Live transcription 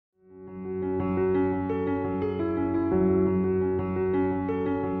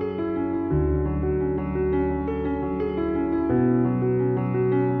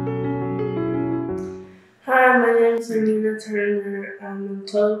is Amina Turner. I'm in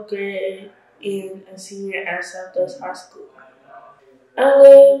 12th grade and a senior at Southwest High School. I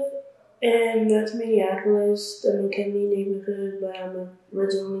live in North Minneapolis, the McKinley neighborhood, but I'm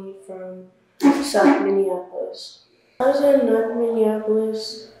originally from South Minneapolis. I was in North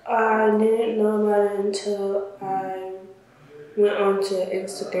Minneapolis. I didn't know about it until I went onto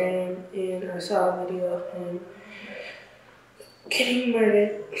Instagram and I saw a video of him getting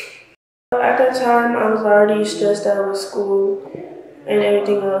murdered. At that time, I was already stressed out with school and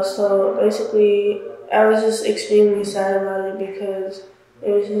everything else, so basically, I was just extremely sad about it because it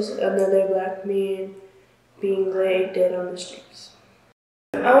was just another black man being laid dead on the streets.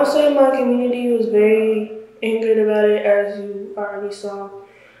 I would say my community was very angered about it, as you already saw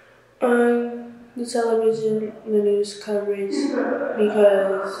on the television, the news coverage,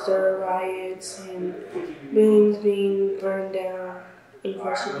 because there were riots and buildings being burned down,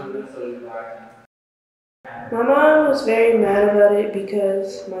 unfortunately. My mom was very mad about it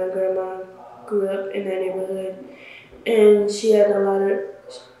because my grandma grew up in that neighborhood and she had a lot of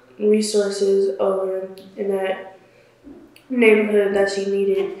resources over in that neighborhood that she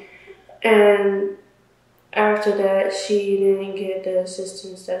needed. And after that, she didn't get the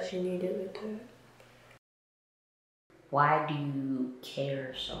assistance that she needed with that. Why do you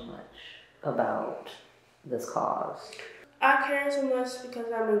care so much about this cause? I care so much because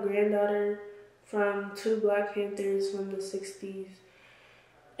I'm a granddaughter from two Black Panthers from the 60s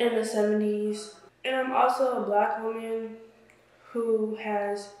and the 70s. And I'm also a Black woman who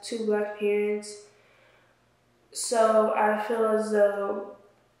has two Black parents. So I feel as though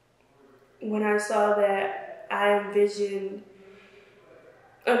when I saw that, I envisioned,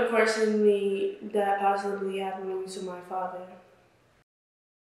 unfortunately, that possibly happening to my father.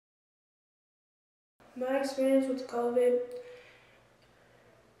 My experience with COVID,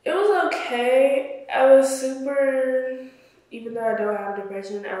 it was okay. I was super, even though I don't have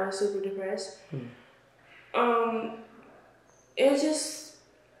depression, I was super depressed. It just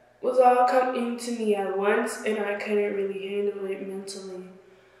was all coming to me at once and I couldn't really handle it mentally.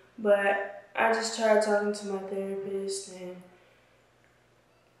 But I just tried talking to my therapist and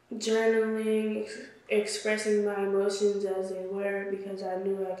journaling, expressing my emotions as they were because I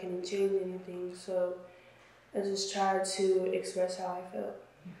knew I couldn't change anything. So I just tried to express how I felt.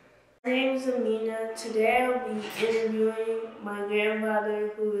 My name is Amina. Today I'll be interviewing my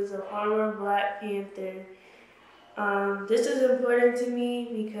grandfather, who is a former Black Panther. This is important to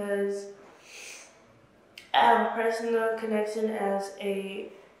me because I have a personal connection as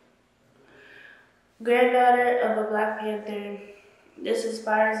a granddaughter of a Black Panther. This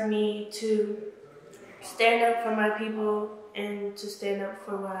inspires me to stand up for my people and to stand up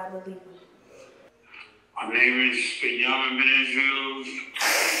for what I believe in. My name is Benjamin Benazil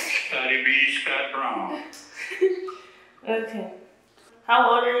Scotty B. Scott Brown. Okay. How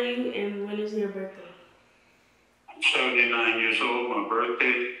old are you and when is your birthday? I'm 79 years old. My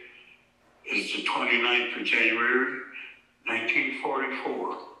birthday is the 29th of January,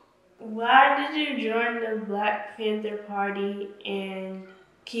 1944. Why did you join the Black Panther Party, and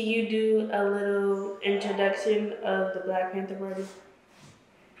can you do a little introduction of the Black Panther Party?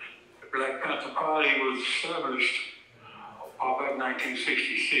 The Black Panther Party was established back in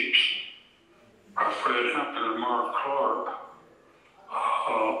 1966 by Fred Hampton and Mark Clark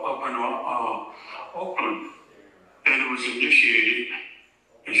up in Oakland. Then it was initiated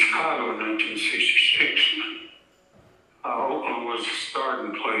in Chicago in 1966. Oakland was the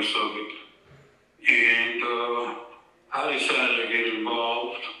starting place of it. And I decided to get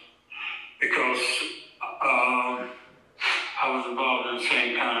involved because I was involved in the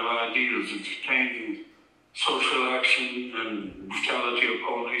same kind of ideas of changing social action and brutality of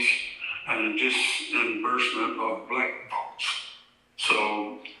police and the disbursement of Black folks.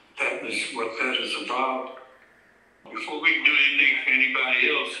 So that is what that is about. Before we can do anything for anybody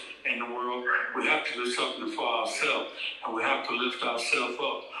else in the world, we have to do something for ourselves, and we have to lift ourselves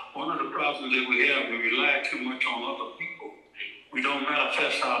up. One of the problems that we have, we rely too much on other people. We don't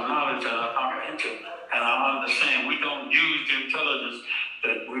manifest our knowledge and our comprehension and our understanding. We don't use the intelligence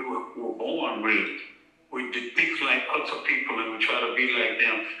that we were born with. We think like other people and we try to be like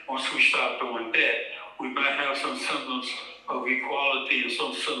them. Once we stop doing that, we might have some semblance of equality and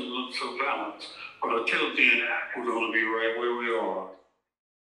some semblance of balance. But until then, we're going to be right where we are.